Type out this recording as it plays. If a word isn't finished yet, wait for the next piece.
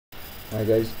Hi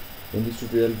guys, in this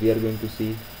tutorial we are going to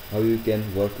see how you can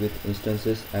work with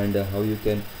instances and how you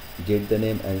can get the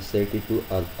name and set it to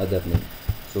other name.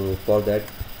 So for that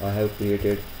I have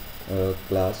created a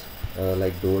class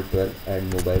like door12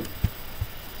 and mobile.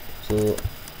 So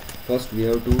first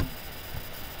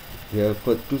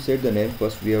to set the name,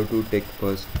 first we have to take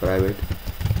first private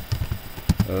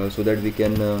so that we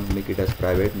can make it as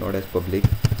private, not as public.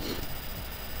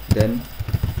 Then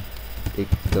take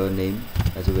the name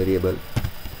as a variable.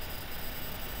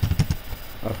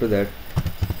 After that,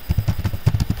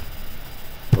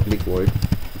 public void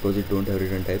because it don't have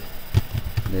return type.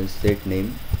 Then set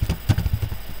name.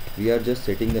 We are just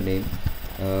setting the name.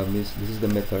 Means this is the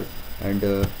method, and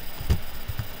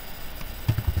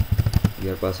we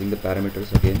are passing the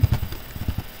parameters again.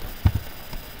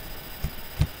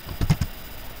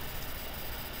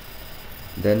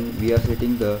 Then we are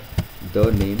setting the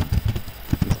name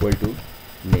equal to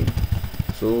name.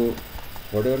 So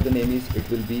whatever the name is, it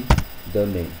will be the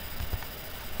name.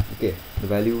 Okay, the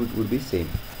value would be same.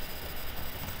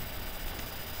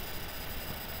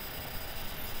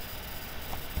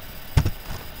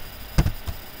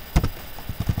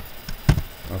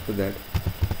 After that,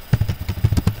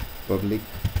 public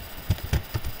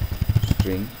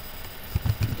string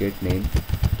get name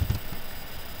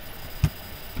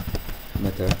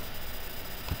method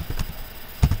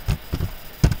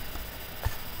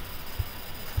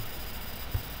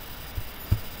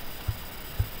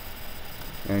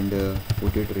and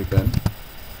put it return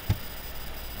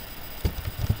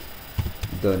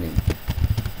the name.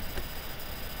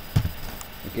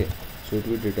 Okay, so it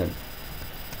will return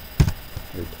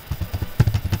it.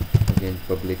 Again,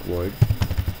 public void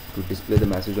to display the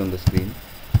message on the screen.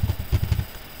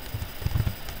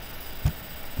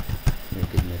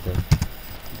 Make it method.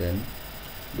 Then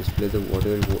display the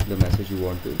whatever the message you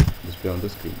want to display on the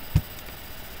screen.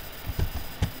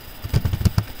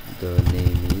 The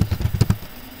name is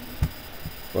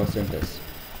 %s.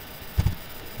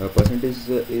 Percentage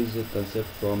is a concept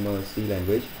from C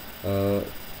language.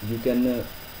 You can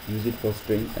use it for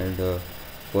string, and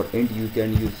for int you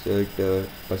can use it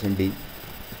 %d.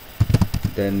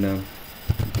 Then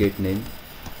get name.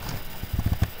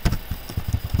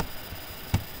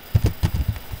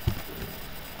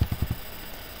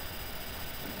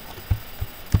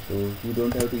 So you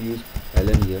don't have to use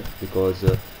ln here because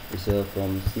it's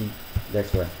from C.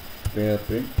 That's why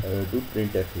do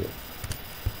printf here.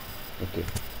 Okay.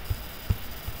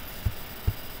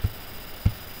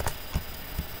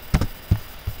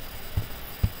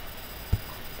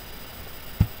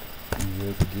 You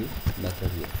have to give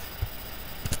method here.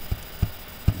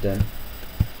 Then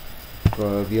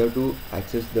we have to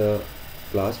access the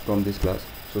class from this class.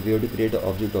 So we have to create an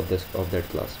object of that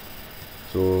class.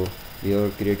 So we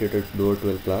have created a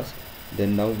door12 class.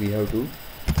 Then now we have to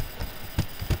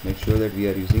make sure that we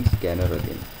are using scanner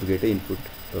again to get an input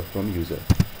from user.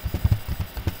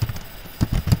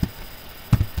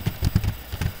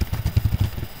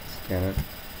 Scanner.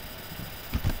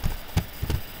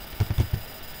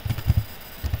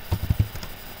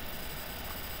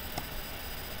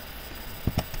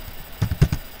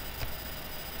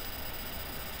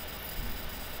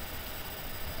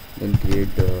 Then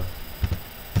create the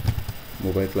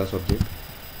mobile class object.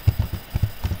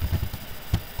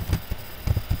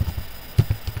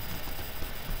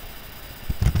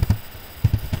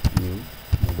 New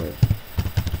mobile.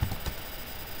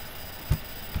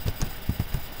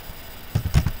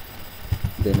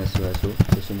 Then SO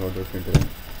system.println.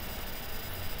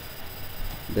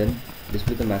 Then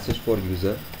display the message for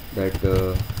user that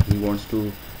he wants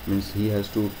to, means he has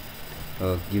to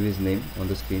give his name on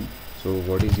the screen. So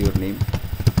what is your name?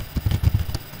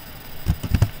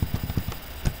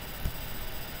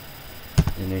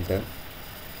 And enter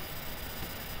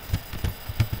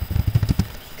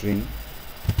string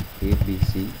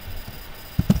ABC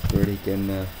so that he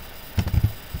can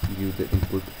give the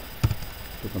input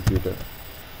to computer.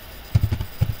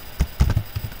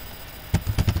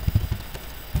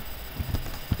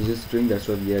 This is string, that's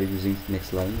why we are using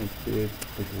next line.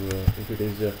 If it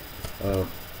is a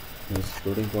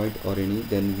floating point or any,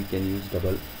 then we can use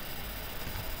double.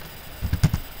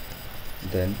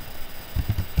 Then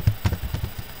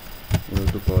we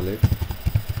have to call it.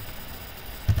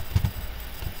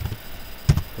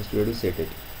 First we have to set it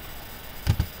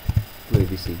to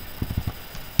ABC.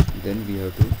 Then we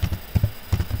have to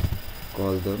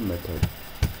call the method.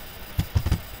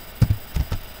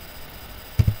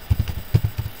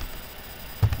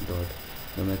 Dot.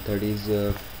 The method is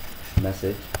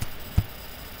message.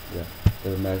 Yeah,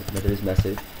 the method is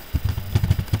message.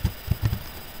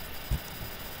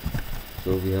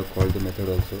 So we have called the method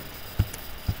also.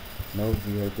 Now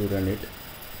we have to run it.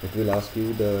 It will ask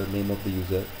you the name of the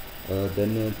user.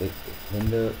 When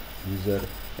the user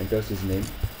enters his name,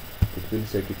 it will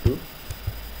set it to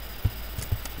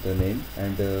the name,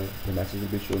 and the message will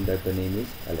be shown that the name is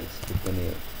Alex, if the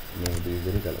name of the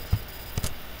user is Alex.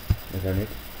 Run it.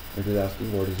 It will ask you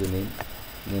what is your name,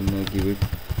 then give it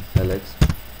Alex.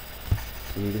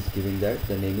 So it is giving that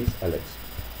the name is Alex.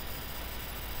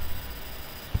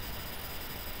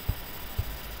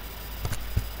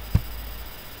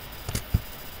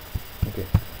 Okay,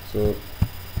 so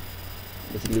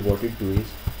basically what it do is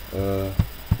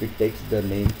it takes the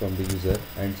name from the user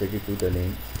and set it to the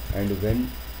name, and when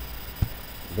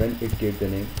it get the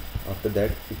name, after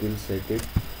that it will set it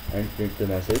and print the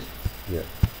message here.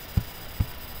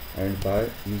 And by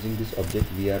using this object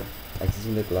we are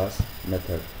accessing the class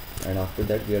method, and after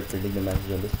that we are printing the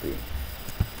message on the screen.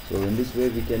 So in this way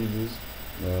we can use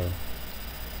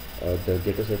the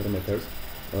getter setter methods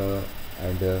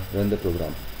and run the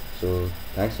program. So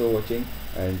thanks for watching,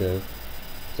 and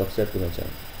subscribe to my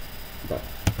channel. Bye.